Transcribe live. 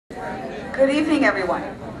Good evening, everyone.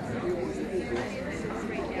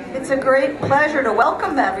 It's a great pleasure to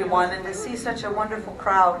welcome everyone and to see such a wonderful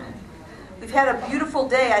crowd. We've had a beautiful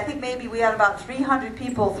day. I think maybe we had about 300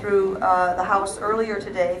 people through the house earlier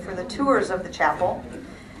today for the tours of the chapel.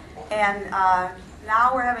 And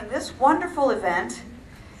now we're having this wonderful event.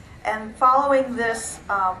 And following this,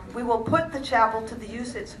 we will put the chapel to the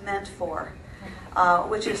use it's meant for,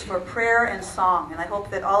 which is for prayer and song. And I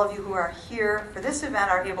hope that all of you who are here for this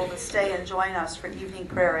event are able to stay and join us for evening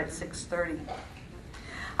prayer at 6:30.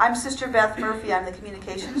 I'm Sister Beth Murphy. I'm the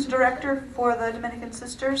Communications Director for the Dominican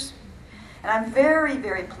Sisters. And I'm very,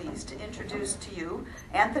 very pleased to introduce to you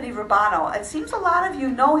Anthony Rubano. It seems a lot of you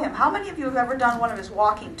know him. How many of you have ever done one of his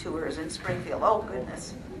walking tours in Springfield? Oh,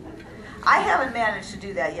 goodness. I haven't managed to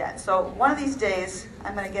do that yet. So one of these days,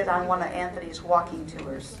 I'm going to get on one of Anthony's walking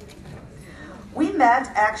tours. We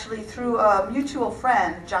met actually through a mutual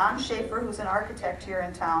friend, John Schaefer, who's an architect here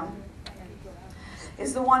in town,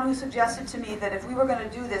 is the one who suggested to me that if we were going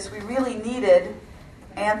to do this, we really needed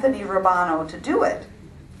Anthony Rubano to do it.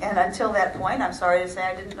 And until that point, I'm sorry to say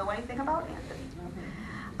I didn't know anything about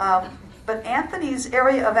Anthony. But Anthony's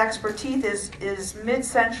area of expertise is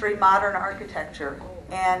mid-century modern architecture.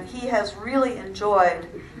 And he has really enjoyed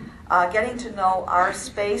getting to know our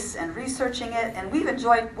space and researching it. And we've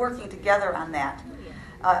enjoyed working together on that.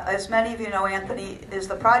 As many of you know, Anthony is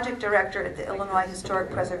the project director at the Illinois Historic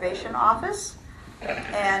Preservation Office.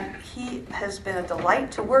 And he has been a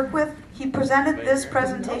delight to work with. He presented this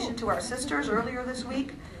presentation to our sisters earlier this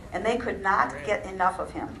week, and they could not get enough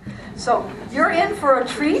of him. So you're in for a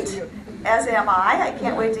treat, as am I. I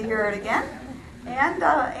can't wait to hear it again. And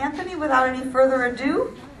Anthony, without any further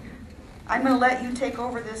ado, I'm going to let you take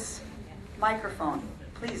over this microphone.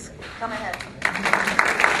 Please, come ahead.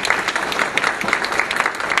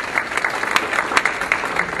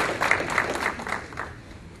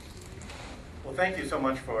 Well, thank you so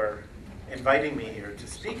much for inviting me here to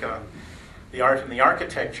speak on the art and the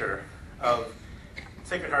architecture of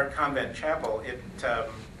Sacred Heart Convent Chapel.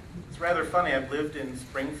 It's rather funny. I've lived in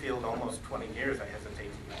Springfield almost 20 years. I hesitate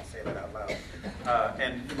to even say that out loud.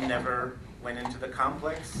 And never went into the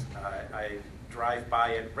complex. I drive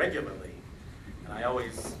by it regularly. And I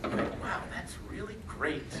always think, wow, that's really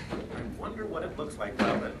great. I wonder what it looks like.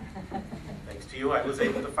 Well, then, thanks to you, I was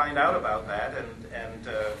able to find out about that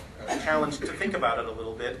and challenged to think about it a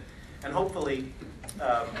little bit. And hopefully,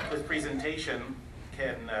 this presentation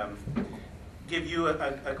can give you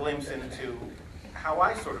a glimpse into how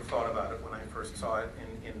I sort of thought about it when I first saw it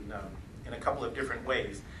in a couple of different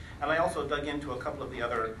ways. And I also dug into a couple of the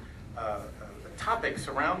other topics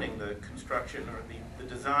surrounding the construction or the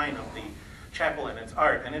design of the chapel and its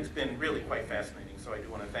art, and it's been really quite fascinating. So I do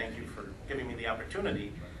want to thank you for giving me the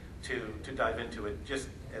opportunity to dive into it just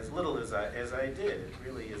as little as I did. It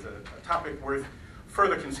really is a topic worth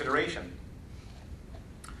further consideration.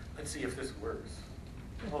 Let's see if this works.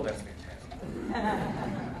 Oh, that's fantastic.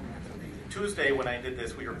 Tuesday, when I did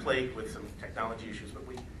this, we were plagued with some technology issues, but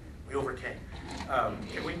we overcame.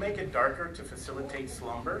 Can we make it darker to facilitate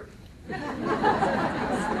slumber?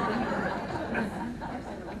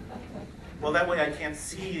 Well, that way I can't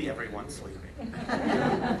see everyone sleeping.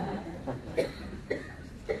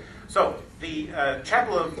 So, the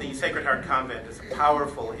Chapel of the Sacred Heart Convent is a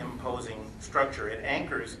powerful, imposing structure. It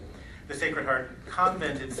anchors the Sacred Heart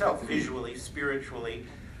Convent itself, visually, spiritually,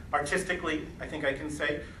 artistically, I think I can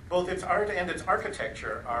say. Both its art and its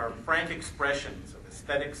architecture are frank expressions of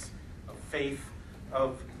aesthetics, of faith,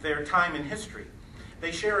 of their time in history.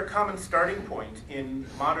 They share a common starting point in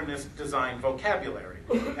modernist design vocabulary,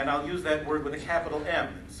 and I'll use that word with a capital M.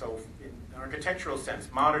 And so in an architectural sense,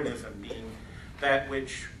 modernism being that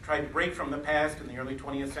which tried to break from the past in the early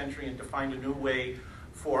 20th century and to find a new way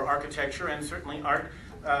for architecture and certainly art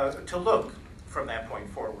to look from that point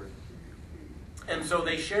forward. And so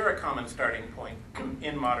they share a common starting point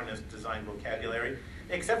in modernist design vocabulary,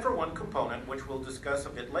 except for one component, which we'll discuss a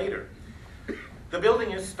bit later. The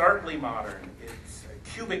building is starkly modern. It's a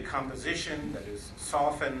cubic composition that is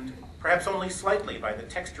softened, perhaps only slightly, by the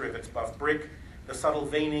texture of its buff brick, the subtle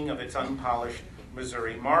veining of its unpolished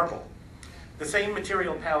Missouri marble. The same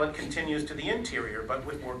material palette continues to the interior, but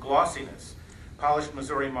with more glossiness. Polished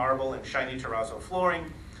Missouri marble and shiny terrazzo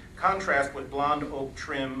flooring contrast with blonde oak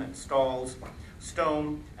trim and stalls,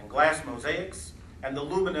 stone and glass mosaics, and the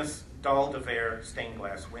luminous Dalle de Verre stained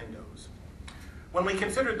glass windows. When we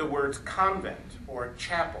considered the words convent or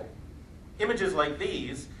chapel, images like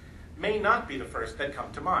these may not be the first that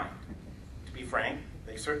come to mind. To be frank,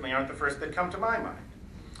 they certainly aren't the first that come to my mind.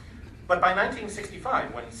 But by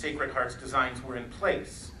 1965, when Sacred Heart's designs were in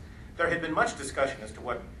place, there had been much discussion as to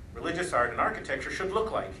what religious art and architecture should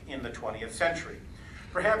look like in the 20th century.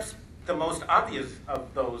 Perhaps the most obvious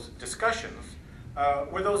of those discussions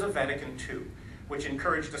were those of Vatican II, which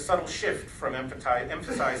encouraged a subtle shift from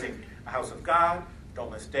emphasizing a house of God,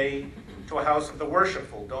 Domus Dei, to a house of the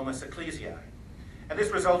worshipful, Domus Ecclesiae. And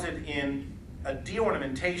this resulted in a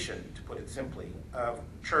de-ornamentation, to put it simply, of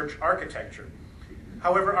church architecture.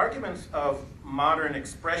 However, arguments of modern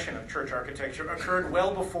expression of church architecture occurred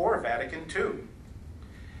well before Vatican II.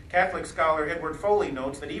 Catholic scholar Edward Foley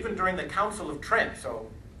notes that even during the Council of Trent, so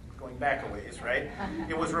going back a ways, right,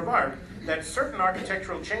 it was remarked that certain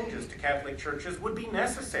architectural changes to Catholic churches would be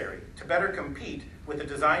necessary to better compete with the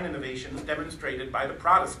design innovations demonstrated by the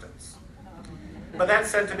Protestants. But that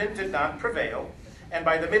sentiment did not prevail, and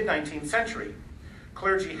by the mid-19th century,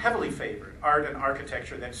 clergy heavily favored art and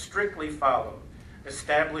architecture that strictly followed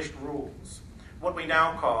established rules, what we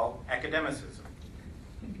now call academicism.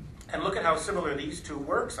 And look at how similar these two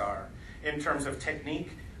works are in terms of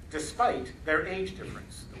technique, despite their age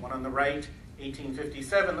difference. The one on the right,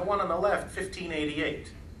 1857, the one on the left,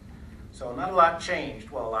 1588. So not a lot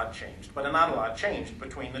changed, well, a lot changed, but not a lot changed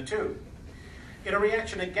between the two. In a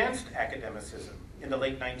reaction against academicism, in the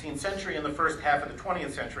late 19th century and the first half of the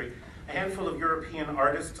 20th century, a handful of European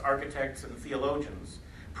artists, architects, and theologians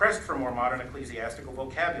pressed for more modern ecclesiastical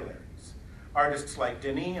vocabularies. Artists like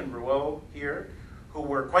Denis and Rouault here, who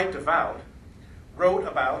were quite devout, wrote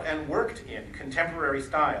about and worked in contemporary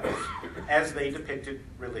styles as they depicted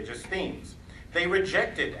religious themes. They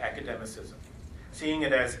rejected academicism, seeing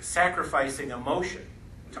it as sacrificing emotion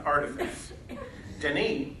to artifice.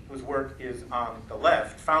 Denis, whose work is on the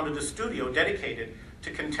left, founded a studio dedicated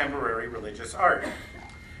to contemporary religious art.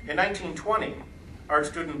 In 1920, art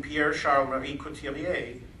student Pierre-Charles-Marie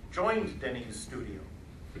Couturier joined Denis' studio.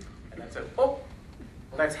 And that's well,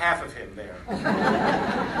 that's half of him there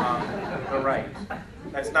on the right.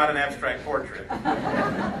 That's not an abstract portrait.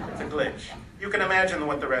 It's a glitch. You can imagine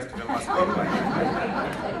what the rest of him must look like.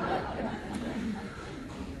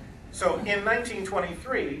 So in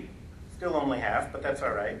 1923, still only half, but that's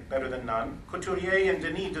all right, better than none, Couturier and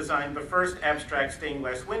Denis designed the first abstract stained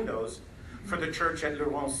glass windows for the church at Le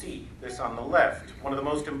Rancy, this on the left, one of the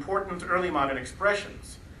most important early modern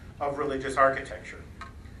expressions of religious architecture.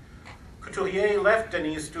 Couturier left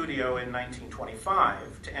Denis' studio in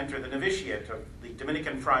 1925 to enter the novitiate of the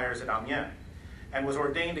Dominican friars at Amiens and was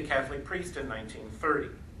ordained a Catholic priest in 1930.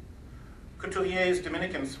 Couturier's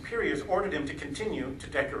Dominican superiors ordered him to continue to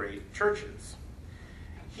decorate churches.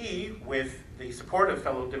 He, with the support of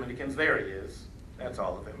fellow Dominicans, there he is, that's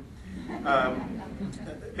all of him,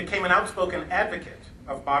 became an outspoken advocate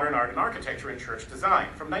of modern art and architecture in church design.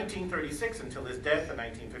 From 1936 until his death in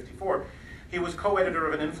 1954, he was co-editor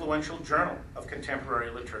of an influential journal of contemporary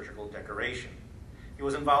liturgical decoration. He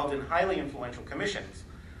was involved in highly influential commissions,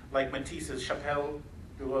 like Matisse's Chapelle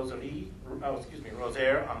du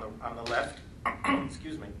Rosaire on the left,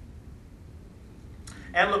 excuse me,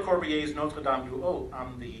 and Le Corbusier's Notre Dame du Haut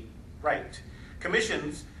on the right.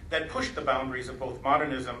 Commissions that pushed the boundaries of both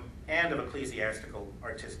modernism and of ecclesiastical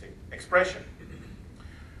artistic expression.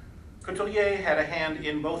 Couturier had a hand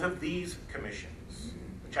in both of these commissions.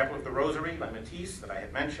 The Chapel of the Rosary by Matisse, that I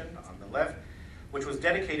had mentioned on the left, which was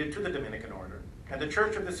dedicated to the Dominican order, and the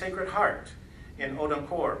Church of the Sacred Heart in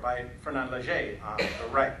Audincourt by Fernand Léger on the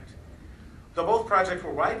right. Though both projects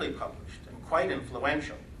were widely published and quite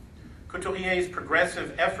influential, Couturier's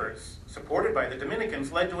progressive efforts, supported by the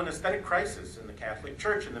Dominicans, led to an aesthetic crisis in the Catholic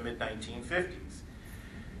Church in the mid-1950s.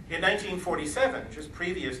 In 1947, just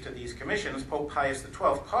previous to these commissions, Pope Pius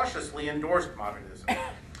XII cautiously endorsed modernism.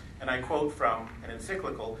 And I quote from an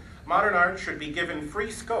encyclical, "Modern art should be given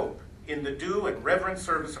free scope in the due and reverent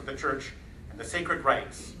service of the Church and the sacred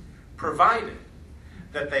rites, provided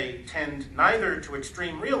that they tend neither to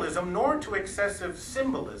extreme realism nor to excessive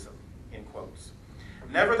symbolism," in quotes.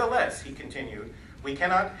 Nevertheless, he continued, "we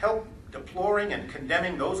cannot help deploring and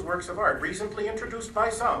condemning those works of art recently introduced by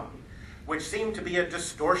some, which seem to be a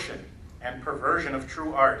distortion and perversion of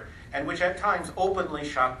true art, and which at times openly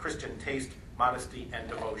shock Christian taste, modesty, and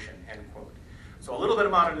devotion," end quote. So a little bit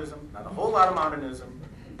of modernism, not a whole lot of modernism,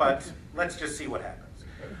 but let's just see what happens.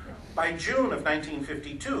 By June of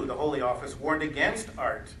 1952, the Holy Office warned against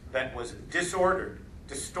art that was disordered,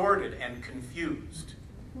 distorted, and confused,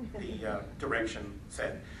 the direction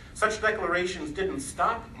said. Such declarations didn't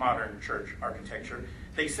stop modern church architecture,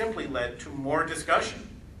 they simply led to more discussion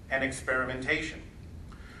and experimentation.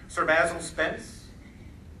 Sir Basil Spence,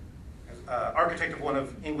 architect of one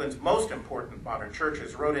of England's most important modern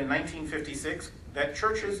churches, wrote in 1956 that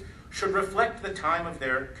churches should reflect the time of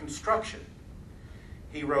their construction.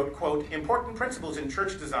 He wrote, quote, "Important principles in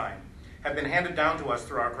church design have been handed down to us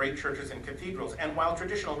through our great churches and cathedrals, and while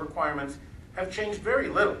traditional requirements have changed very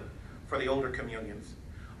little for the older communions,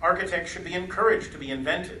 architects should be encouraged to be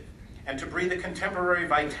inventive and to breathe a contemporary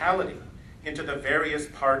vitality into the various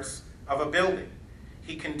parts of a building.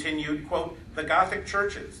 He continued, quote, "The Gothic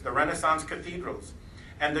churches, the Renaissance cathedrals,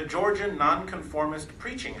 and the Georgian nonconformist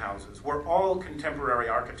preaching houses were all contemporary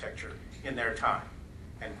architecture in their time,"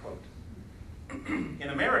 end quote. In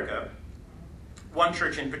America, one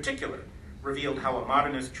church in particular revealed how a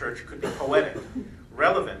modernist church could be poetic,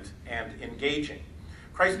 relevant, and engaging.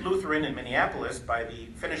 Christ Lutheran in Minneapolis by the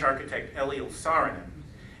Finnish architect Eliel Saarinen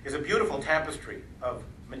is a beautiful tapestry of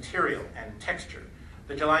material and texture.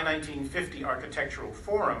 The July 1950 Architectural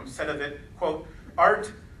Forum said of it, quote,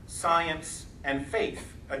 "Art, science, and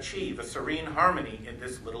faith achieve a serene harmony in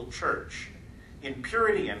this little church. In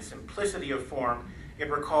purity and simplicity of form, it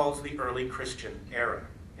recalls the early Christian era,"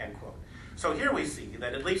 end quote. So here we see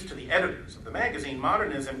that, at least to the editors of the magazine,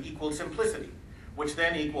 modernism equaled simplicity, which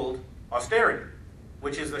then equaled austerity,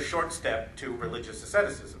 which is the short step to religious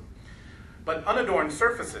asceticism. But unadorned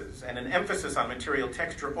surfaces and an emphasis on material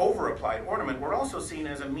texture over applied ornament were also seen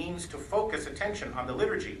as a means to focus attention on the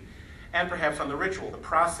liturgy and perhaps on the ritual, the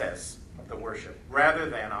process of the worship, rather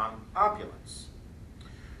than on opulence.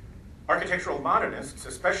 Architectural modernists,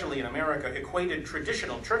 especially in America, equated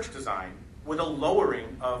traditional church design with a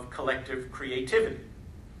lowering of collective creativity.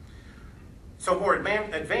 So more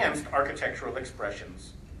advanced architectural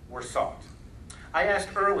expressions were sought. I asked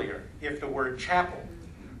earlier if the word chapel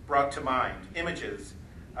brought to mind images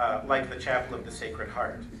like the Chapel of the Sacred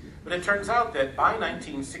Heart. But it turns out that by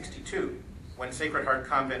 1962, when Sacred Heart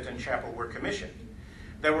Convent and Chapel were commissioned,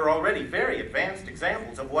 there were already very advanced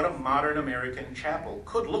examples of what a modern American chapel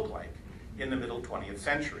could look like in the middle 20th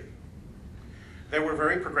century. There were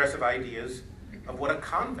very progressive ideas of what a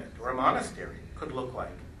convent or a monastery could look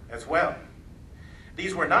like as well.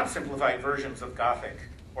 These were not simplified versions of Gothic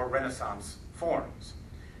or Renaissance forms.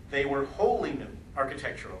 They were wholly new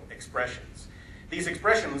architectural expressions. These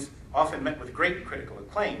expressions, often met with great critical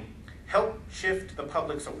acclaim, helped shift the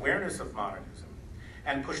public's awareness of modernism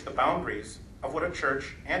and push the boundaries of what a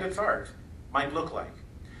church and its art might look like.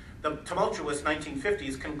 The tumultuous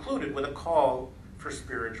 1950s concluded with a call for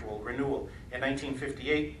spiritual renewal. In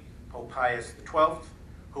 1958, Pope Pius XII,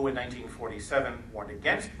 who in 1947 warned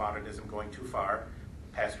against modernism going too far,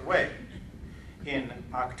 passed away. In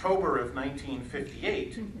October of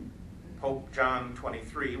 1958, Pope John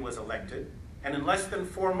XXIII was elected, and in less than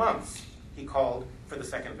 4 months, he called for the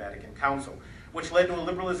Second Vatican Council, which led to a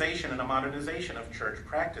liberalization and a modernization of church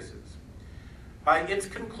practices. By its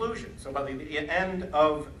conclusion, so by the end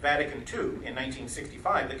of Vatican II in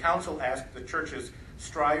 1965, the Council asked the churches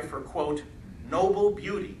strive for, quote, noble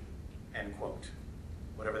beauty, end quote,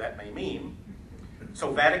 whatever that may mean.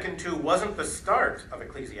 So Vatican II wasn't the start of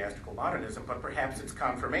ecclesiastical modernism, but perhaps its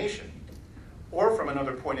confirmation. Or from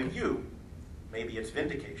another point of view, maybe its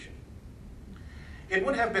vindication. It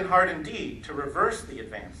would have been hard indeed to reverse the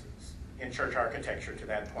advances in church architecture to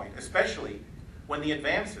that point, especially when the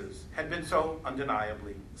advances had been so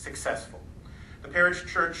undeniably successful. The parish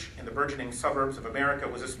church in the burgeoning suburbs of America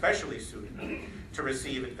was especially suited to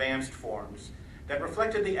receive advanced forms that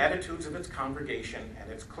reflected the attitudes of its congregation and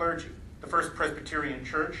its clergy. The First Presbyterian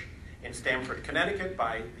Church in Stamford, Connecticut,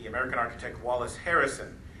 by the American architect Wallace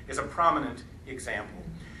Harrison, is a prominent example.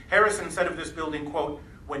 Harrison said of this building, quote,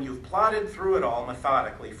 when you've plodded through it all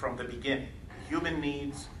methodically from the beginning, the human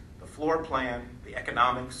needs, the floor plan, the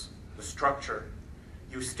economics, the structure,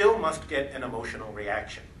 you still must get an emotional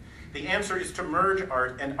reaction. The answer is to merge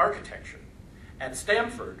art and architecture. At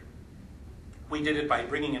Stamford, we did it by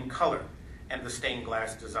bringing in color and the stained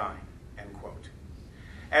glass design, end quote.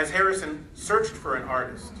 As Harrison searched for an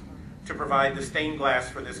artist to provide the stained glass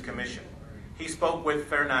for this commission, he spoke with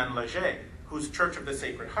Fernand Léger, whose Church of the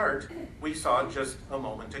Sacred Heart we saw just a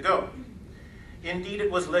moment ago. Indeed,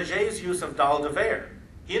 it was Léger's use of dalle de verre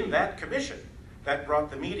in that commission that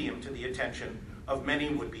brought the medium to the attention of many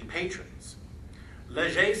would-be patrons.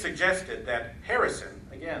 Léger suggested that Harrison,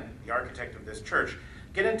 again, the architect of this church,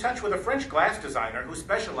 get in touch with a French glass designer who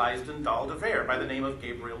specialized in dalle de verre by the name of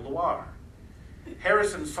Gabriel Loire.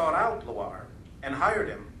 Harrison sought out Loire and hired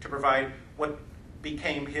him to provide what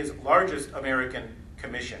became his largest American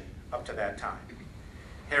commission up to that time.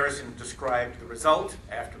 Harrison described the result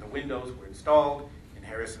after the windows were installed in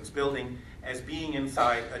Harrison's building as being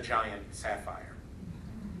inside a giant sapphire.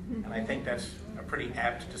 And I think that's a pretty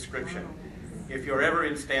apt description. If you're ever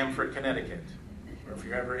in Stamford, Connecticut, or if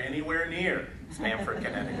you're ever anywhere near Stamford,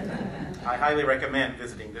 Connecticut, I highly recommend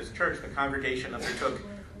visiting this church. The congregation undertook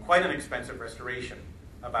quite an expensive restoration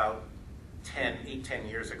about 10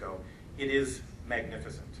 years ago It is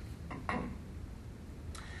magnificent.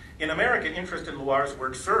 In America, interest in Loire's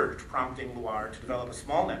work surged, prompting Loire to develop a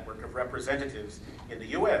small network of representatives in the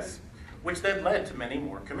US, which then led to many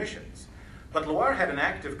more commissions. But Loire had an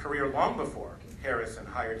active career long before Harrison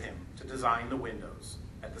hired him to design the windows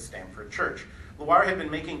at the Stamford Church. Loire had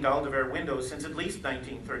been making Dalle de Verre windows since at least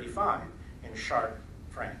 1935 in Chartres,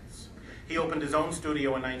 France. He opened his own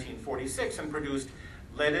studio in 1946 and produced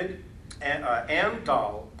leaded and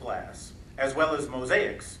Dalle glass, as well as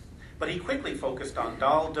mosaics, but he quickly focused on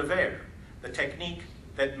Dalle de Verre, the technique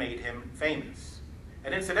that made him famous.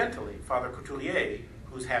 And incidentally, Father Couturier,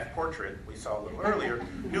 whose half-portrait we saw a little earlier,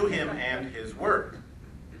 knew him and his work.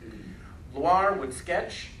 Loire would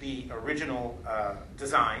sketch the original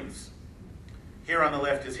designs. Here on the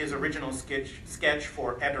left is his original sketch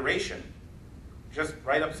for Adoration, just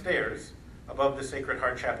right upstairs above the Sacred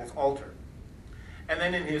Heart Chapel's altar. And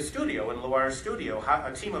then in his studio, in Loire's studio,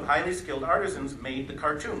 a team of highly skilled artisans made the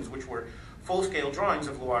cartoons, which were full-scale drawings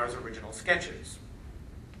of Loire's original sketches.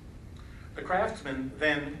 The craftsmen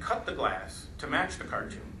then cut the glass to match the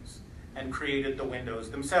cartoons and created the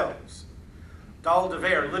windows themselves. Dalle de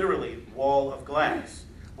Verre, literally wall of glass,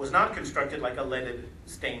 was not constructed like a leaded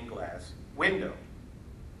stained glass window.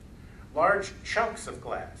 Large chunks of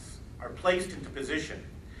glass are placed into position,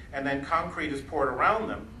 and then concrete is poured around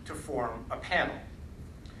them to form a panel.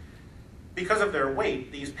 Because of their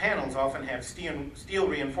weight, these panels often have steel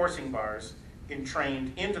reinforcing bars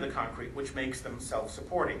entrained into the concrete, which makes them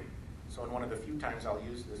self-supporting. So in one of the few times I'll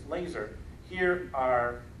use this laser, here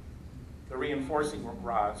are the reinforcing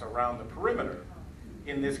rods around the perimeter.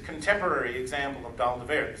 In this contemporary example of Dalle de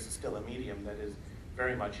Verre, this is still a medium that is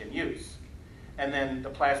very much in use. And then the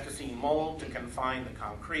plasticine mold to confine the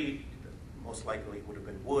concrete, most likely it would have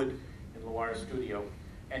been wood in Loire's studio,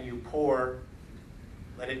 and you pour,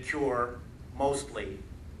 let it cure mostly,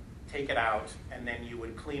 take it out, and then you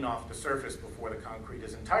would clean off the surface before the concrete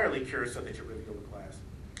is entirely cured so that you reveal the glass.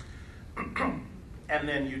 And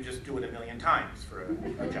then you just do it a million times for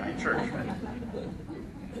a giant church.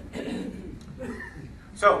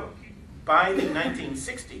 So, by the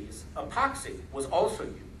 1960s, epoxy was also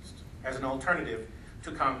used as an alternative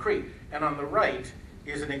to concrete. And on the right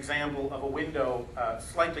is an example of a window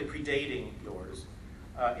slightly predating yours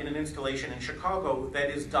in an installation in Chicago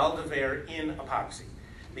that is Dalle de Verre in epoxy.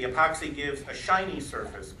 The epoxy gives a shiny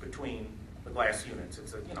surface between the glass units.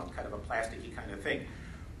 It's a kind of a plasticky kind of thing.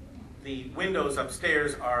 The windows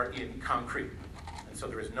upstairs are in concrete, and so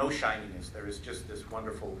there is no shininess. There is just this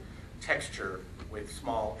wonderful texture with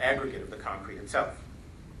small aggregate of the concrete itself.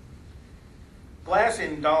 Glass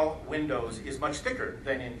in Dalle windows is much thicker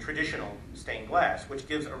than in traditional stained glass, which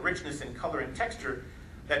gives a richness in color and texture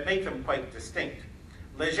that make them quite distinct.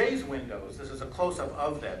 Leger's windows, this is a close-up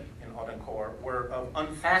of them in Audencourt, were of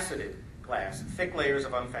unfaceted glass, thick layers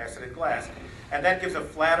of unfaceted glass, and that gives a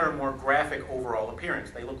flatter, more graphic overall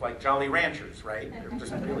appearance. They look like Jolly Ranchers, right? They're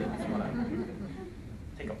just really just want to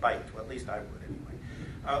take a bite, well, at least I would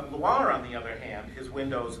anyway. Loire, on the other hand, his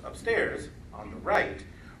windows upstairs, on the right,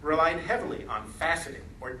 relied heavily on faceting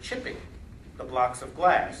or chipping the blocks of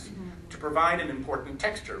glass to provide an important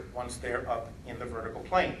texture once they're up in the vertical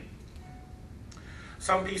plane.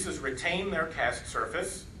 Some pieces retain their cast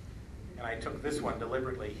surface, and I took this one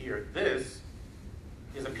deliberately here. This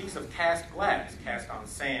is a piece of cast glass, cast on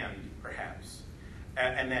sand, perhaps,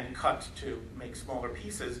 and then cut to make smaller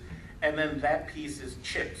pieces, and then that piece is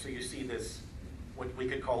chipped. So you see this, what we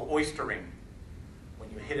could call oystering. When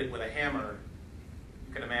you hit it with a hammer,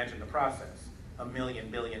 you can imagine the process, a million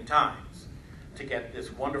billion times to get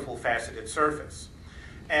this wonderful faceted surface.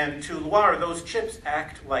 And to Loire, those chips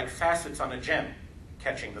act like facets on a gem,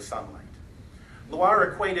 catching the sunlight.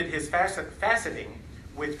 Loire equated his faceting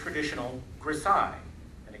with traditional grisaille,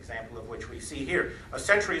 an example of which we see here, a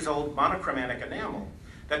centuries-old monochromatic enamel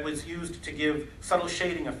that was used to give subtle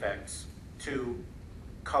shading effects to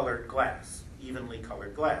colored glass, evenly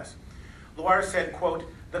colored glass. Loire said, quote,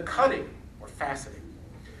 "The cutting, or faceting,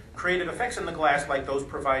 created effects in the glass like those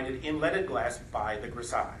provided in leaded glass by the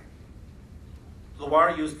grisaille."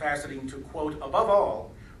 Loire used faceting to, quote, "above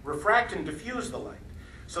all, refract and diffuse the light,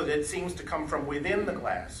 so that it seems to come from within the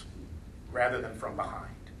glass rather than from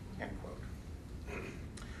behind," end quote.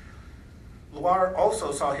 Loire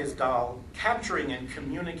also saw his Dalle capturing and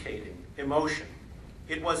communicating emotion.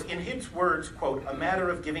 It was, in his words, quote, "a matter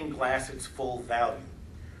of giving glass its full value.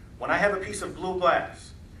 When I have a piece of blue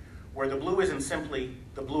glass, where the blue isn't simply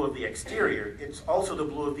the blue of the exterior, it's also the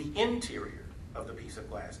blue of the interior of the piece of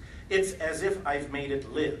glass. It's as if I've made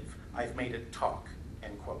it live, I've made it talk,"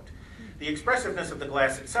 end quote. The expressiveness of the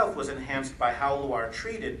glass itself was enhanced by how Loire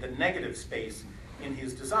treated the negative space in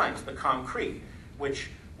his designs, the concrete, which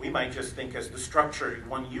we might just think as the structure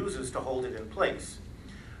one uses to hold it in place.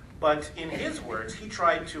 But in his words, he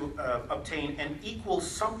tried to obtain an equal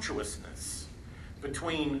sumptuousness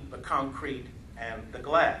between the concrete and the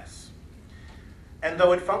glass. And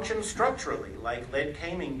though it functions structurally, like lead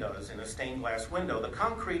caming does in a stained glass window, the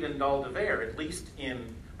concrete in LightThe, at least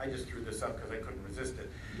in, I just threw this up because I couldn't resist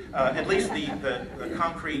it, at least the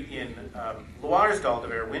concrete in Loire's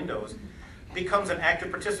LightThe windows becomes an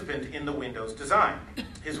active participant in the window's design.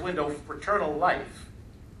 His window, Fraternal Life,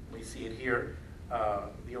 we see it here,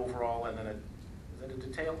 the overall, and then is that a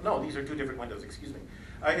detail? No, these are two different windows, excuse me.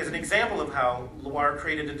 Is an example of how Loire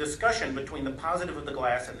created a discussion between the positive of the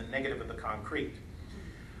glass and the negative of the concrete.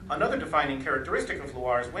 Another defining characteristic of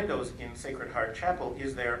Loire's windows in Sacred Heart Chapel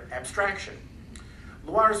is their abstraction.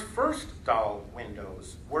 Loire's first doll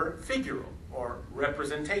windows were figural, or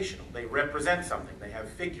representational. They represent something. They have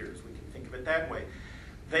figures. We can think of it that way.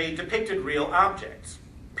 They depicted real objects,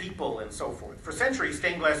 people, and so forth. For centuries,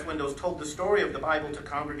 stained glass windows told the story of the Bible to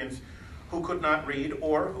congregants who could not read,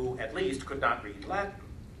 or who, at least, could not read Latin.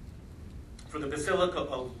 For the Basilica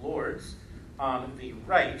of Lourdes, on the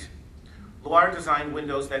right, Loire designed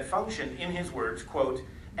windows that functioned, in his words, quote,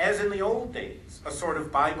 as in the old days, a sort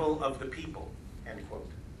of Bible of the people, end quote.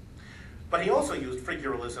 But he also used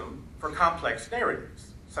figuralism for complex narratives,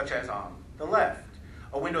 such as on the left,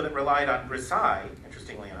 a window that relied on grisaille,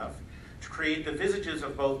 interestingly enough, to create the visages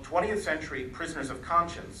of both 20th century prisoners of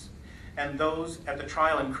conscience and those at the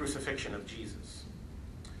trial and crucifixion of Jesus.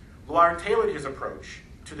 Loire tailored his approach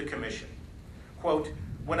to the commission. Quote,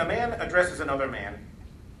 when a man addresses another man,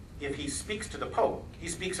 if he speaks to the Pope, he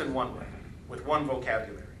speaks in one way, with one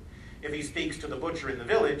vocabulary. If he speaks to the butcher in the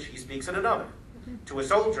village, he speaks in another. To a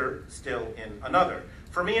soldier, still in another.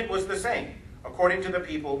 For me it was the same. According to the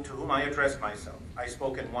people to whom I addressed myself, I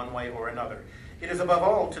spoke in one way or another. It is above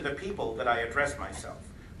all to the people that I address myself,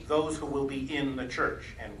 those who will be in the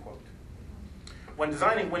church, end quote. When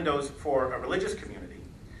designing windows for a religious community,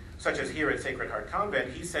 such as here at Sacred Heart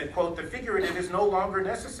Convent, he said, quote, the figurative is no longer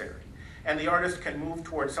necessary, and the artist can move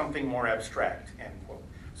towards something more abstract, end quote.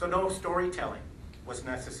 So no storytelling was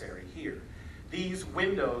necessary here. These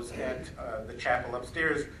windows at the chapel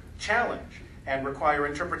upstairs challenge and require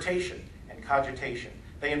interpretation and cogitation.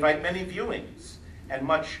 They invite many viewings and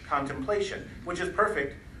much contemplation, which is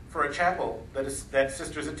perfect for a chapel that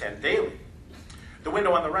sisters attend daily. The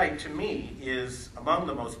window on the right, to me, is among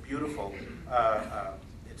the most beautiful,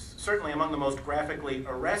 it's certainly among the most graphically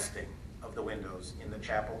arresting of the windows in the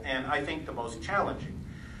chapel, and I think the most challenging.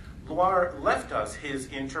 Loire left us his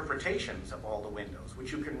interpretations of all the windows,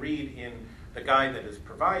 which you can read in the guide that is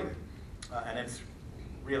provided, and it's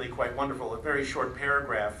really quite wonderful, a very short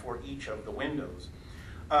paragraph for each of the windows.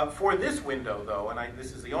 For this window, though, and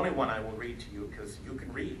this is the only one I will read to you because you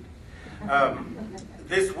can read,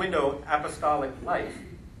 this window, Apostolic Life,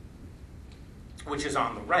 which is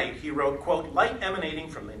on the right, he wrote, quote, light emanating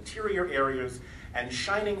from the interior areas and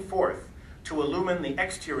shining forth to illumine the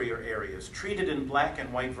exterior areas, treated in black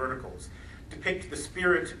and white verticals, depict the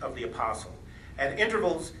spirit of the apostle. At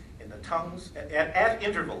intervals, the tongues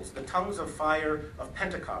of fire of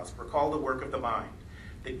Pentecost recall the work of the mind,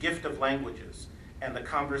 the gift of languages, and the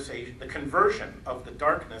conversion of the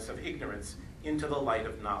darkness of ignorance into the light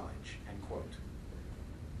of knowledge, end quote.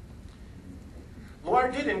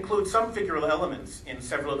 Loire did include some figural elements in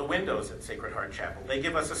several of the windows at Sacred Heart Chapel. They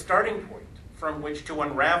give us a starting point from which to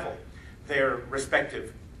unravel their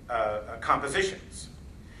respective compositions.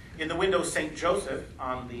 In the window St. Joseph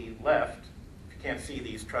on the left, if you can't see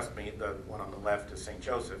these, trust me, the one on the left is St.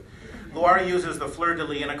 Joseph. Loire uses the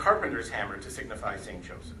fleur-de-lis and a carpenter's hammer to signify St.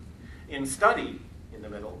 Joseph. In Study, in the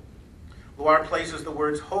middle, Loire places the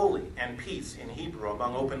words holy and peace in Hebrew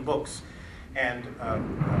among open books and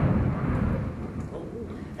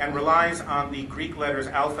relies on the Greek letters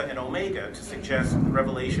alpha and omega to suggest the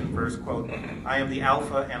Revelation verse, quote, I am the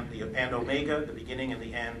alpha and omega, the beginning and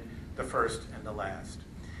the end, the first and the last.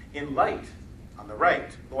 In Light, on the right,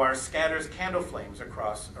 Loire scatters candle flames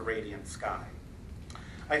across a radiant sky.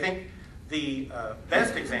 I think the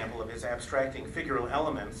best example of his abstracting figural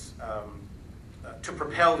elements to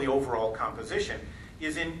propel the overall composition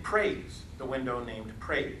is in Praise, the window named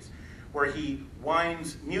Praise, where he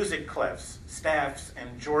winds music clefs, staffs,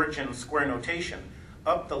 and Georgian square notation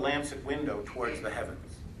up the lancet window towards the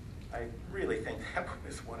heavens. I really think that one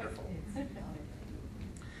is wonderful.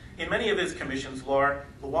 In many of his commissions,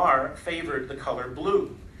 Loire favored the color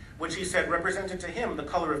blue, which he said represented to him the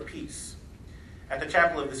color of peace. At the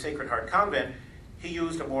Chapel of the Sacred Heart Convent, he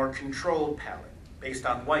used a more controlled palette based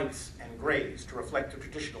on whites and grays to reflect the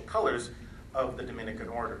traditional colors of the Dominican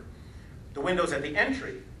order. The windows at the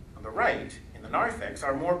entry, on the right, in the narthex,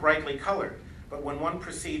 are more brightly colored, but when one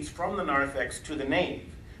proceeds from the narthex to the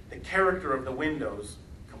nave, the character of the windows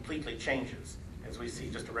completely changes, as we see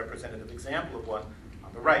just a representative example of one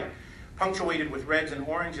on the right. Punctuated with reds and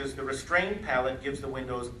oranges, the restrained palette gives the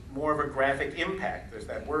windows more of a graphic impact, there's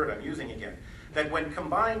that word I'm using again, that when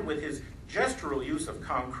combined with his gestural use of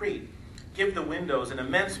concrete, give the windows an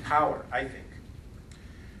immense power, I think.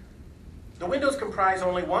 The windows comprise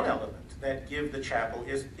only one element that give the chapel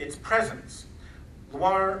its presence.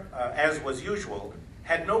 Loire, as was usual,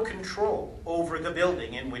 had no control over the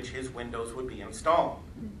building in which his windows would be installed.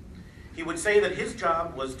 He would say that his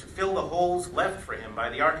job was to fill the holes left for him by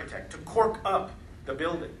the architect, to cork up the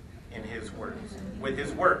building, in his words, with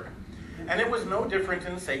his work. And it was no different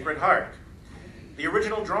in Sacred Heart. The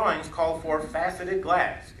original drawings call for faceted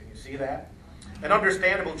glass. Can you see that? An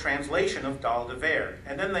understandable translation of Dalle de Verre.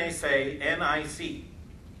 And then they say NIC.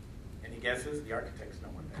 Any guesses? The architects know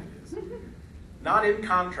what that is. Not in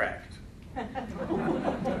contract.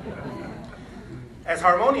 As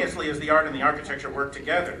harmoniously as the art and the architecture work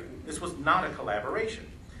together, this was not a collaboration.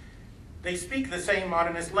 They speak the same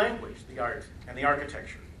modernist language, the art and the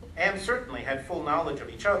architecture, and certainly had full knowledge of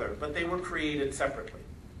each other, but they were created separately,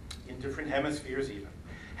 in different hemispheres even.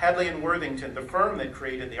 Hadley and Worthington, the firm that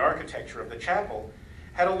created the architecture of the chapel,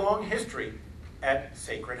 had a long history at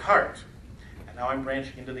Sacred Heart. And now I'm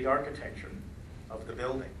branching into the architecture of the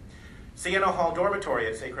building. Siena Hall Dormitory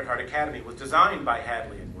at Sacred Heart Academy was designed by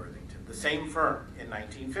Hadley and Worthington, the same firm, in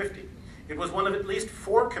 1950. It was one of at least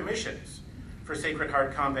 4 commissions for Sacred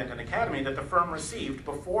Heart Convent and Academy that the firm received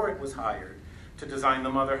before it was hired to design the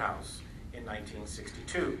Mother House in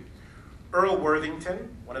 1962. Earl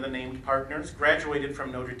Worthington, one of the named partners, graduated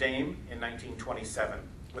from Notre Dame in 1927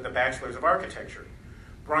 with a Bachelor's of Architecture.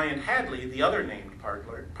 Brian Hadley, the other named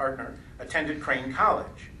partner, attended Crane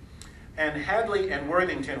College. And Hadley and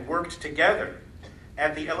Worthington worked together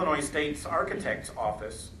at the Illinois State's Architect's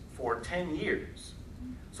Office for 10 years.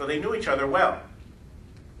 So they knew each other well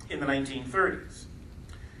in the 1930s.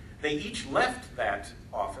 They each left that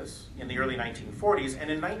office in the early 1940s, and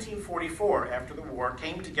in 1944, after the war,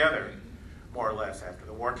 came together, more or less after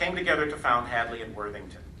the war, came together to found Hadley and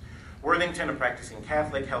Worthington. Worthington, a practicing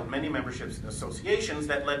Catholic, held many memberships in associations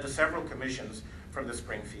that led to several commissions from the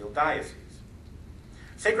Springfield Diocese.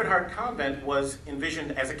 Sacred Heart Convent was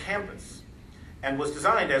envisioned as a campus and was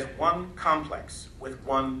designed as one complex with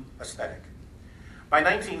one aesthetic. By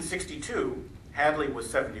 1962, Hadley was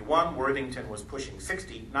 71, Worthington was pushing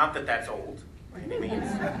 60. Not that that's old, by any means.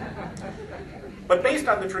 But based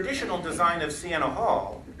on the traditional design of Siena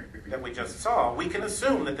Hall that we just saw, we can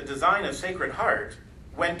assume that the design of Sacred Heart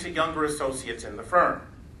went to younger associates in the firm.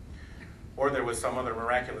 Or there was some other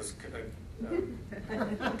miraculous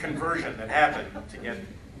conversion that happened to get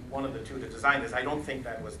one of the two to design this. I don't think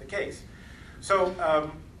that was the case.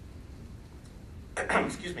 So,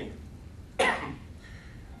 excuse me.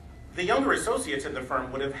 The younger associates in the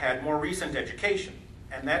firm would have had more recent education,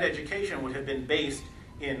 and that education would have been based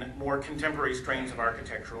in more contemporary strains of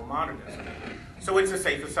architectural modernism. So it's a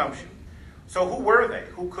safe assumption. So who were they?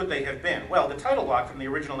 Who could they have been? Well, the title block from the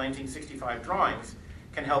original 1965 drawings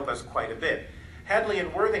can help us quite a bit. Hadley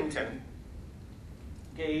and Worthington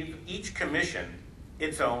gave each commission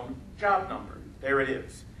its own job number. There it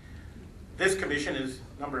is. This commission is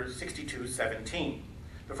number 6217.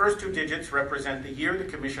 The first 2 digits represent the year the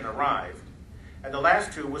commission arrived, and the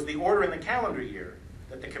last 2 was the order in the calendar year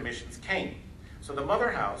that the commissions came. So the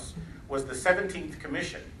Mother House was the 17th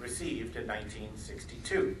commission received in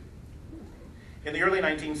 1962. In the early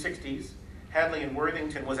 1960s, Hadley and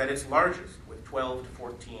Worthington was at its largest, with 12 to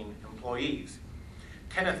 14 employees.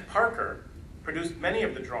 Kenneth Parker produced many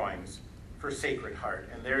of the drawings for Sacred Heart,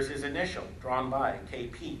 and there's his initial, drawn by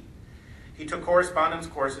KP. He took correspondence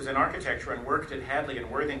courses in architecture and worked at Hadley and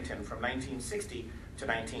Worthington from 1960 to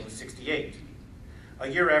 1968. A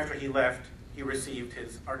year after he left, he received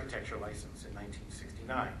his architecture license in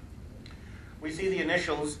 1969. We see the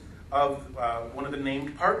initials of one of the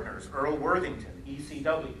named partners, Earl Worthington,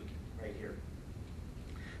 ECW, right here.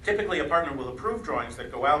 Typically, a partner will approve drawings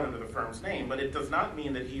that go out under the firm's name, but it does not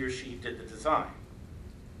mean that he or she did the design.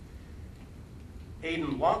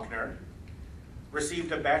 Aidan Lochner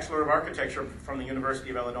received a Bachelor of Architecture from the University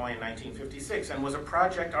of Illinois in 1956 and was a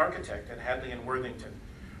project architect at Hadley and Worthington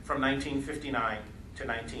from 1959 to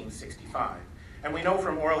 1965. And we know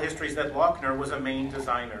from oral histories that Lochner was a main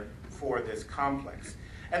designer for this complex.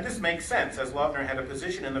 And this makes sense, as Lochner had a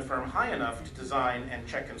position in the firm high enough to design and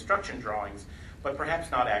check construction drawings, but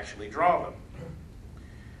perhaps not actually draw them.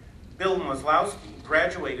 Bill Maslowski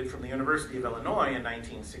graduated from the University of Illinois in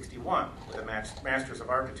 1961 with a Master's of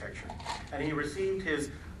Architecture, and he received his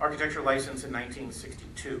architecture license in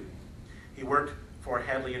 1962. He worked for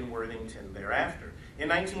Hadley and Worthington thereafter. In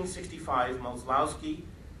 1965, Maslowski,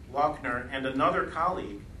 Lochner, and another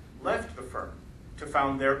colleague left the firm to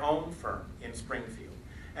found their own firm in Springfield.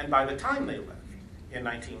 And by the time they left, in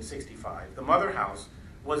 1965, the mother house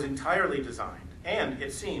was entirely designed and,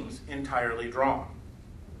 it seems, entirely drawn.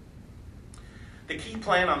 The key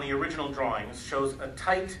plan on the original drawings shows a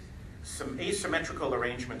tight, asymmetrical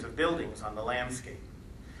arrangement of buildings on the landscape.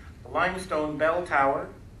 The limestone bell tower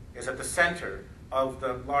is at the center of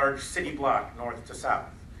the large city block north to south.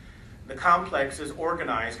 The complex is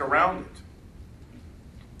organized around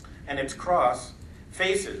it, and its cross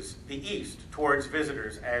faces the east towards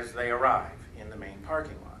visitors as they arrive in the main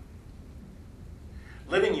parking lot.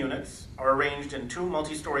 Living units are arranged in two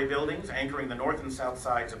multi-story buildings anchoring the north and south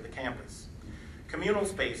sides of the campus. Communal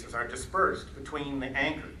spaces are dispersed between the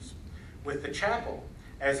anchors, with the chapel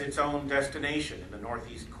as its own destination in the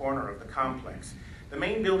northeast corner of the complex. The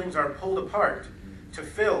main buildings are pulled apart to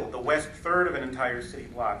fill the west third of an entire city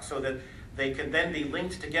block so that they can then be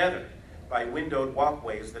linked together by windowed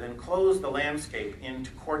walkways that enclose the landscape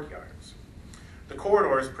into courtyards. The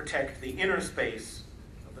corridors protect the inner space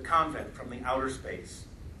of the convent from the outer space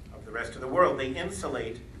of the rest of the world. They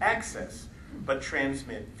insulate access but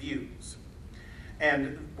transmit views.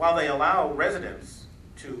 And while they allow residents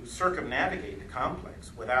to circumnavigate the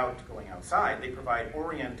complex without going outside, they provide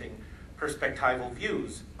orienting perspectival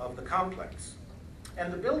views of the complex.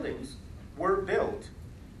 And the buildings were built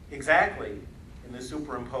exactly in the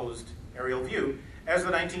superimposed aerial view as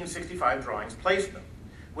the 1965 drawings placed them,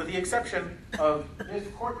 with the exception of this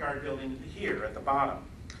courtyard building here at the bottom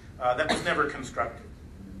that was never constructed.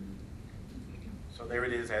 So there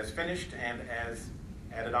it is as finished and as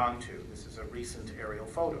added on to. This is a recent aerial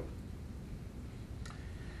photo.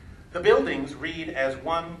 The buildings read as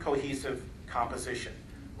one cohesive composition,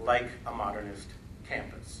 like a modernist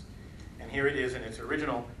campus. And here it is in its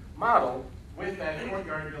original model with that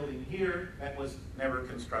courtyard building here that was never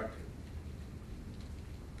constructed.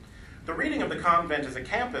 The reading of the convent as a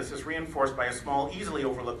campus is reinforced by a small, easily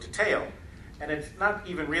overlooked detail. And it's not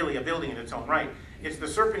even really a building in its own right. It's the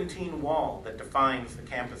serpentine wall that defines the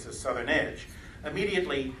campus's southern edge,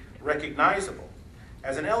 immediately recognizable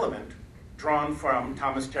as an element drawn from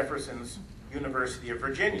Thomas Jefferson's University of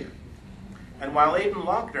Virginia. And while Aidan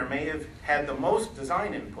Lochner may have had the most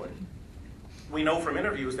design input, we know from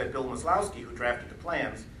interviews that Bill Maslowski, who drafted the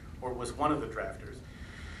plans, or was one of the drafters,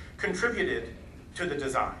 contributed to the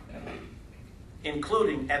design,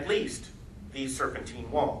 including at least these serpentine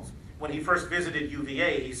walls. When he first visited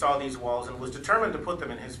UVA, he saw these walls and was determined to put them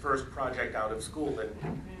in his first project out of school,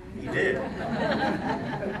 and he did.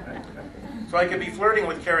 So I could be flirting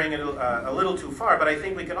with carrying it a little too far, but I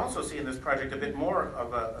think we can also see in this project a bit more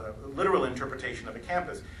of a literal interpretation of a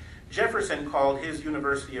campus. Jefferson called his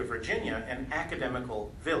University of Virginia an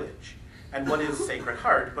academical village. And what is Sacred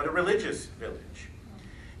Heart but a religious village?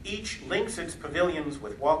 Each links its pavilions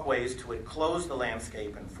with walkways to enclose the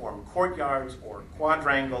landscape and form courtyards or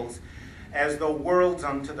quadrangles as though worlds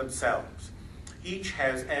unto themselves. Each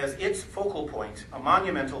has as its focal point a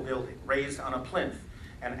monumental building raised on a plinth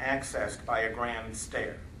and accessed by a grand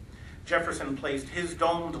stair. Jefferson placed his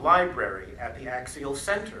domed library at the axial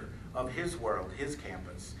center of his world, his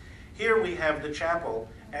campus. Here we have the chapel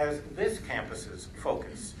as this campus's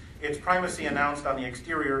focus, its primacy announced on the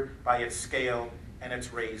exterior by its scale and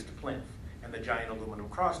its raised plinth. And the giant aluminum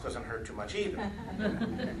cross doesn't hurt too much either.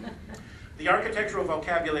 The architectural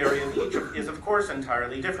vocabulary of each is, of course,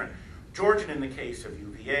 entirely different. Georgian in the case of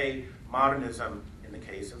UVA, modernism in the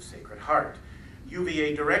case of Sacred Heart.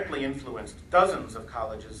 UVA directly influenced dozens of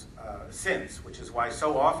colleges since, which is why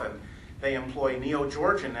so often they employ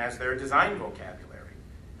Neo-Georgian as their design vocabulary.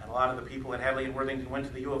 And a lot of the people at Hadley and Worthington went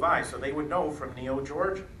to the U of I, so they would know from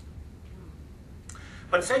Neo-Georgian.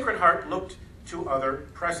 But Sacred Heart looked to other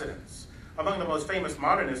precedents. Among the most famous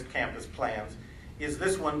modernist campus plans is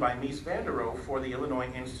this one by Mies van der Rohe for the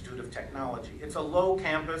Illinois Institute of Technology. It's a low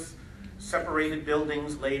campus, separated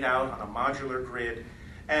buildings laid out on a modular grid,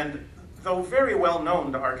 and though very well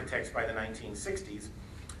known to architects by the 1960s,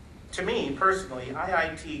 to me personally,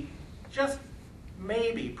 IIT just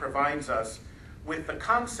maybe provides us with the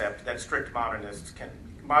concept that strict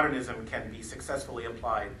modernism can be successfully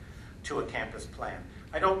applied to a campus plan.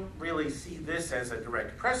 I don't really see this as a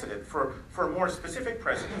direct precedent. For more specific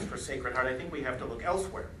precedents for Sacred Heart, I think we have to look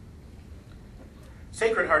elsewhere.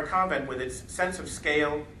 Sacred Heart Convent, with its sense of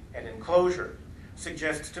scale and enclosure,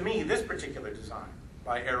 suggests to me this particular design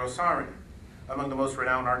by Eero Saarinen, among the most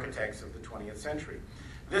renowned architects of the 20th century.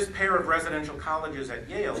 This pair of residential colleges at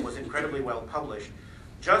Yale was incredibly well published,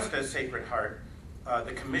 just as Sacred Heart,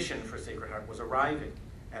 the commission for Sacred Heart was arriving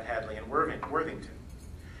at Hadley and Worthington.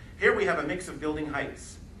 Here we have a mix of building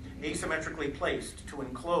heights, asymmetrically placed to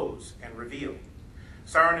enclose and reveal.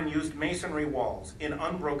 Saarinen used masonry walls in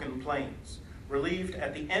unbroken planes, relieved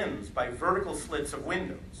at the ends by vertical slits of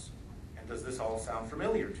windows. And does this all sound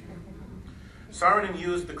familiar to you? Saarinen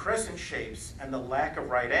used the crescent shapes and the lack of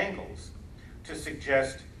right angles to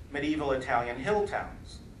suggest medieval Italian hill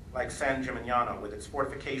towns, like San Gimignano with its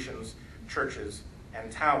fortifications, churches,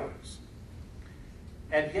 and towers.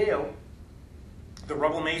 At Yale, the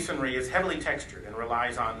rubble masonry is heavily textured and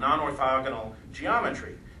relies on non-orthogonal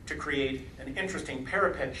geometry to create an interesting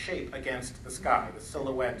parapet shape against the sky, the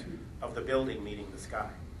silhouette of the building meeting the sky.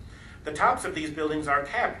 The tops of these buildings are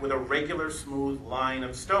capped with a regular smooth line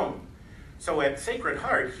of stone. So at Sacred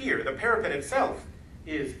Heart here, the parapet itself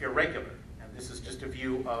is irregular. And this is just a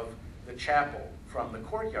view of the chapel from the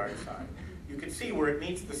courtyard side. You can see where it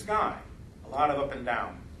meets the sky, a lot of up and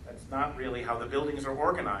down. That's not really how the buildings are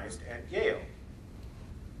organized at Yale.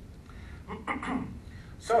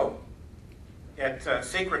 So, at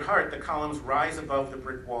Sacred Heart, the columns rise above the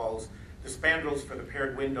brick walls. The spandrels for the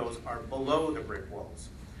paired windows are below the brick walls.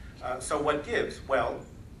 So what gives? Well,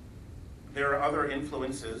 there are other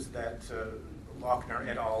influences that Lochner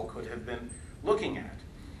et al. Could have been looking at.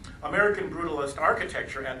 American brutalist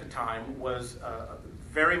architecture at the time was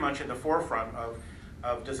very much in the forefront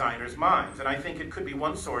of designers' minds, and I think it could be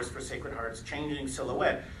one source for Sacred Heart's changing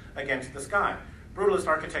silhouette against the sky. Brutalist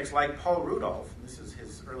architects like Paul Rudolph, this is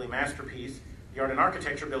his early masterpiece, the Art and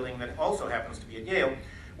Architecture building that also happens to be at Yale,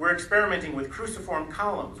 were experimenting with cruciform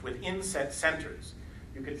columns with inset centers.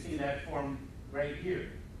 You can see that form right here,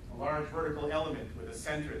 a large vertical element with a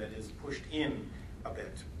center that is pushed in a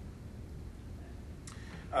bit.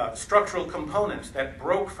 Structural components that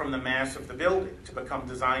broke from the mass of the building to become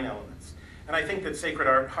design elements. And I think that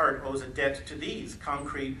Sacred Heart owes a debt to these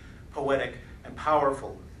concrete, poetic, and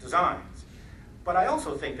powerful designs. But I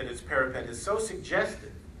also think that its parapet is so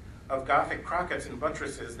suggestive of Gothic crockets and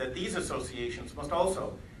buttresses that these associations must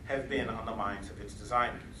also have been on the minds of its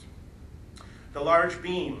designers. The large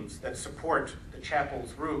beams that support the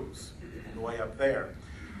chapel's roofs, the way up there,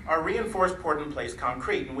 are reinforced poured-in-place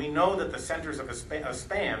concrete, and we know that the centers of a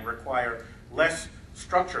span require less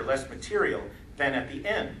structure, less material than at the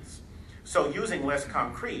ends. So using less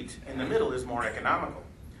concrete in the middle is more economical.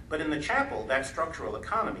 But in the chapel, that structural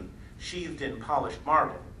economy, sheathed in polished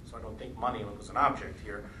marble, so I don't think money was an object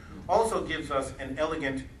here, also gives us an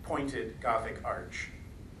elegant, pointed Gothic arch.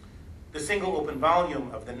 The single open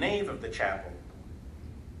volume of the nave of the chapel,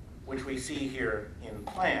 which we see here in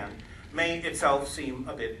plan, may itself seem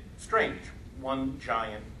a bit strange. One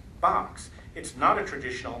giant box. It's not a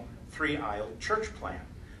traditional three-aisle church plan,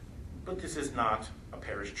 but this is not a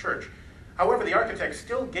parish church. However, the architect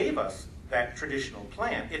still gave us that traditional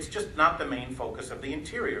plan. It's just not the main focus of the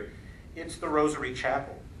interior. It's the Rosary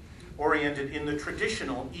Chapel, oriented in the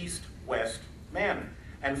traditional east-west manner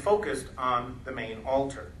and focused on the main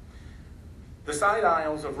altar. The side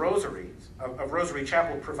aisles of Rosary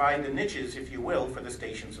Chapel provide the niches, if you will, for the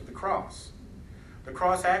Stations of the Cross. The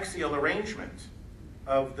cross-axial arrangement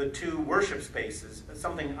of the two worship spaces is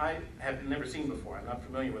something I have never seen before. I'm not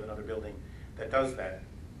familiar with another building that does that.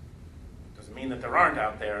 Doesn't mean that there aren't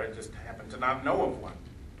out there, I just happen to not know of one.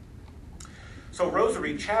 So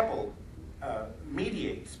Rosary Chapel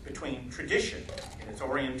mediates between tradition in its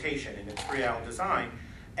orientation, in its three-aisle design,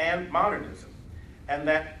 and modernism. And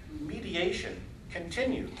that mediation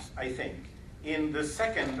continues, I think, in the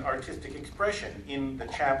second artistic expression in the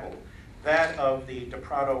chapel, that of the De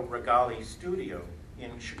Prado Regali studio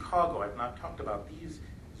in Chicago. I've not talked about these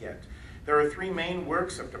yet. There are three main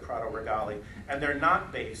works of De Prado Regali, and they're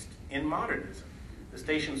not based in modernism. The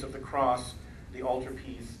Stations of the Cross, the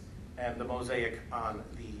altarpiece, and the mosaic on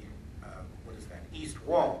the, east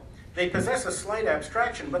wall. They possess a slight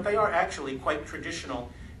abstraction, but they are actually quite traditional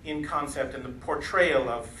in concept and the portrayal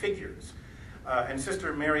of figures. And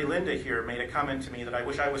Sister Mary Linda here made a comment to me that I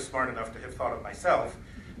wish I was smart enough to have thought of myself,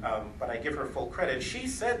 but I give her full credit. She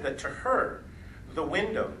said that to her, the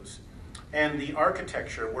windows and the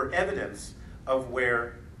architecture were evidence of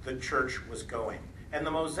where the church was going. And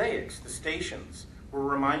the mosaics, the stations, were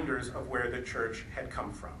reminders of where the church had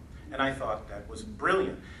come from. And I thought that was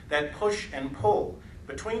brilliant. That push and pull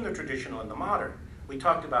between the traditional and the modern, we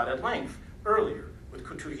talked about at length earlier with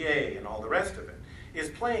Couturier and all the rest of it, is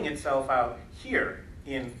playing itself out here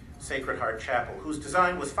in Sacred Heart Chapel, whose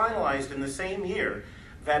design was finalized in the same year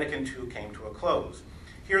Vatican II came to a close.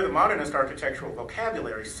 Here the modernist architectural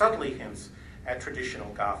vocabulary subtly hints at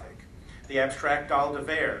traditional Gothic. The abstract Dalle de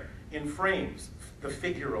Verre in frames the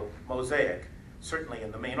figural mosaic, certainly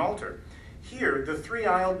in the main altar. Here, the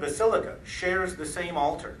three-aisled basilica shares the same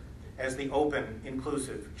altar as the open,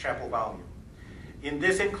 inclusive chapel volume. In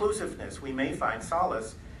this inclusiveness, we may find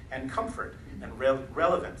solace and comfort and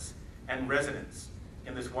relevance and resonance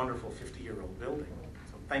in this wonderful 50-year-old building.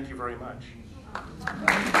 So thank you very much.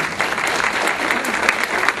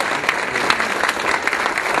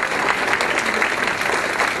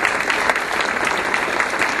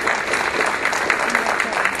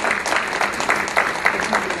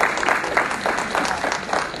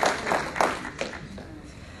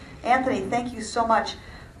 Anthony, thank you so much.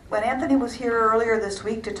 When Anthony was here earlier this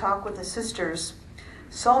week to talk with the sisters,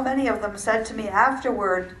 so many of them said to me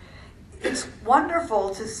afterward, it's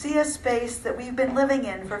wonderful to see a space that we've been living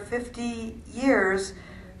in for 50 years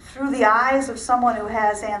through the eyes of someone who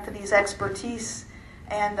has Anthony's expertise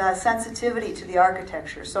and sensitivity to the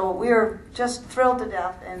architecture. So we're just thrilled to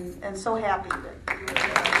death and so happy that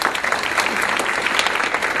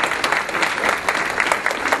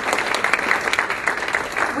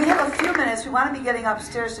we have a few minutes. We want to be getting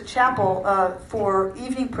upstairs to chapel for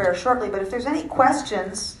evening prayer shortly, but if there's any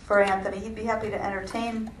questions for Anthony, he'd be happy to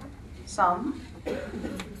entertain some.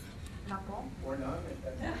 Couple. Or not.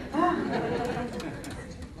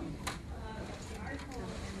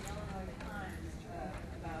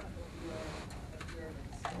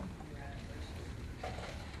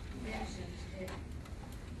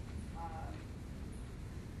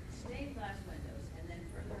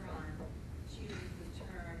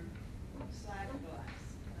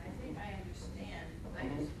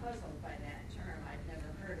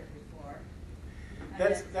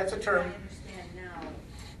 That's a term. I understand now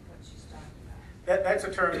what she's talking about. That's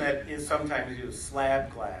a term that is sometimes used,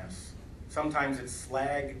 slab glass. Sometimes it's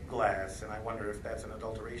slag glass, and I wonder if that's an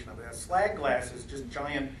adulteration of it. Slag glass is just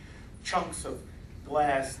giant chunks of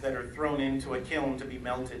glass that are thrown into a kiln to be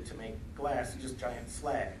melted to make glass, just giant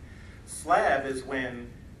slag. Slab is when,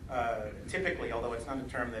 typically, although it's not a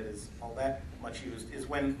term that is all that much used, is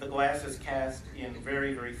when the glass is cast in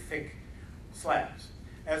very, very thick slabs,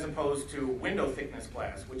 as opposed to window thickness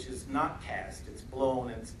glass, which is not cast, it's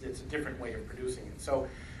blown, and it's a different way of producing it. So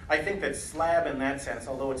I think that slab in that sense,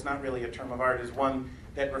 although it's not really a term of art, is one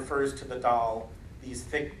that refers to the Dalle, these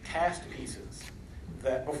thick cast pieces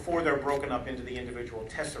that before they're broken up into the individual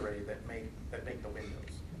tesserae that make the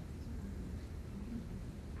windows.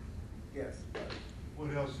 Yes?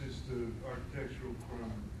 What else is the architectural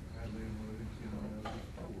firm Hadley and Worthington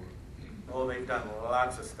for? Oh, they've done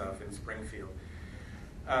lots of stuff in Springfield.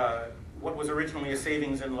 What was originally a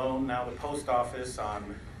savings and loan, now the post office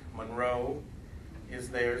on Monroe, is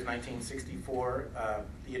theirs, 1964.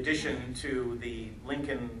 The addition to the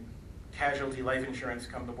Lincoln Casualty Life Insurance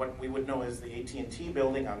Company, what we would know as the AT&T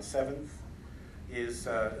building on 7th, is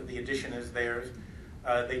the addition is theirs.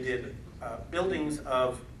 They did buildings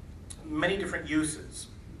of many different uses.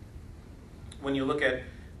 When you look at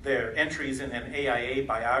their entries in an AIA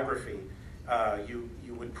biography, you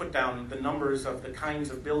would put down the numbers of the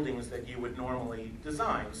kinds of buildings that you would normally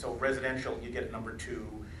design. So residential, you get number 2.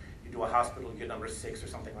 You do a hospital, you get number 6 or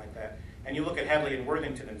something like that. And you look at Hadley and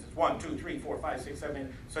Worthington, and it's 1, 2, 3, 4, 5, 6, 7, 8.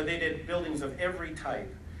 So they did buildings of every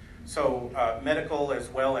type. So medical as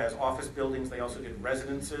well as office buildings. They also did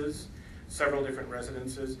residences, several different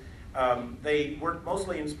residences. They worked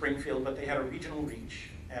mostly in Springfield, but they had a regional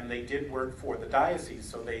reach, and they did work for the diocese.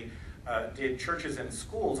 So they did churches and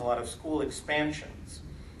schools, a lot of school expansions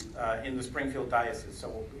in the Springfield diocese.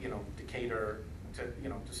 So, Decatur,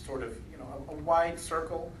 to sort of, a wide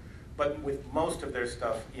circle, but with most of their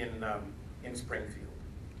stuff in Springfield.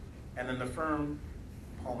 And then the firm,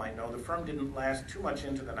 Paul might know, the firm didn't last too much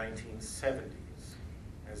into the 1970s,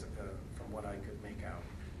 from what I could make out.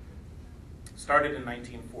 Started in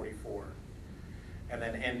 1944, and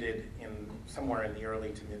then ended somewhere in the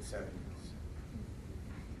early to mid-70s.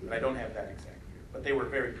 But I don't have that exact year. But they were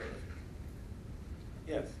very prolific.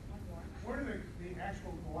 Yes? Where did the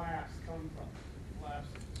actual glass come from? Glass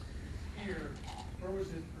here, where was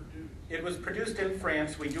it produced? It was produced in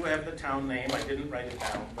France. We do have the town name. I didn't write it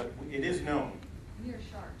down, but it is known. Near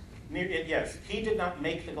Chartres. Yes. He did not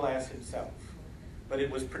make the glass himself, but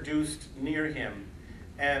it was produced near him.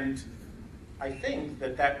 And I think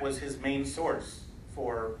that was his main source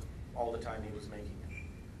for all the time he was making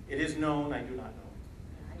it. It is known. I do not know.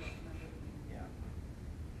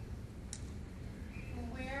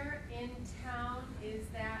 Where in town is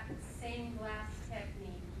that same glass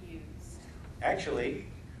technique used? Actually,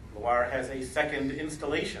 Loire has a second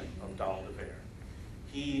installation of Dalle de Verre.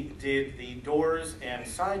 He did the doors and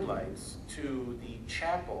sidelights to the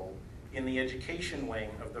chapel in the education wing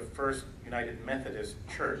of the First United Methodist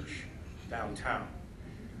Church downtown.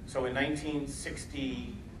 So in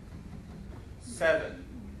 1967,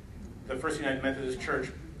 the First United Methodist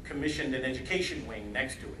Church commissioned an education wing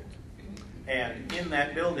next to it. And in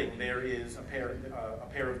that building, there is a pair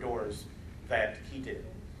of doors that he did.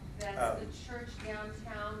 That's the church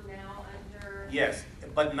downtown now under... Yes,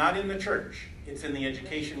 but not in the church. It's in the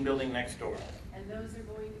education building next door. And those are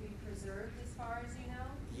going to be preserved as far as you know?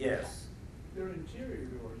 Yes. They're interior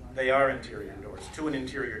doors. They are interior doors to an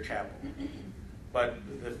interior chapel. But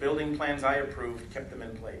the building plans I approved kept them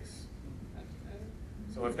in place.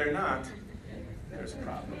 So if they're not, there's a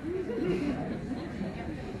problem.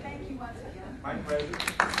 Thank you once again. My pleasure.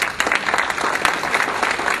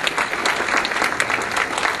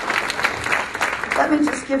 Let me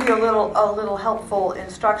just give you a little helpful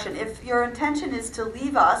instruction. If your intention is to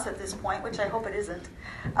leave us at this point, which I hope it isn't,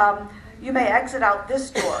 you may exit out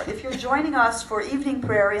this door. If you're joining us for evening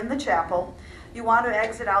prayer in the chapel, you want to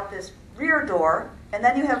exit out this rear door, and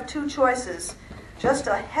then you have two choices. Just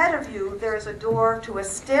ahead of you, there's a door to a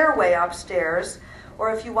stairway upstairs,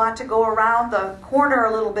 or if you want to go around the corner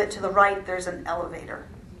a little bit to the right, there's an elevator.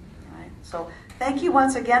 All right? So thank you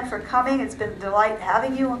once again for coming. It's been a delight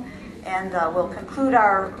having you, and we'll conclude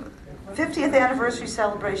our 50th anniversary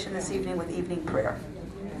celebration this evening with evening prayer.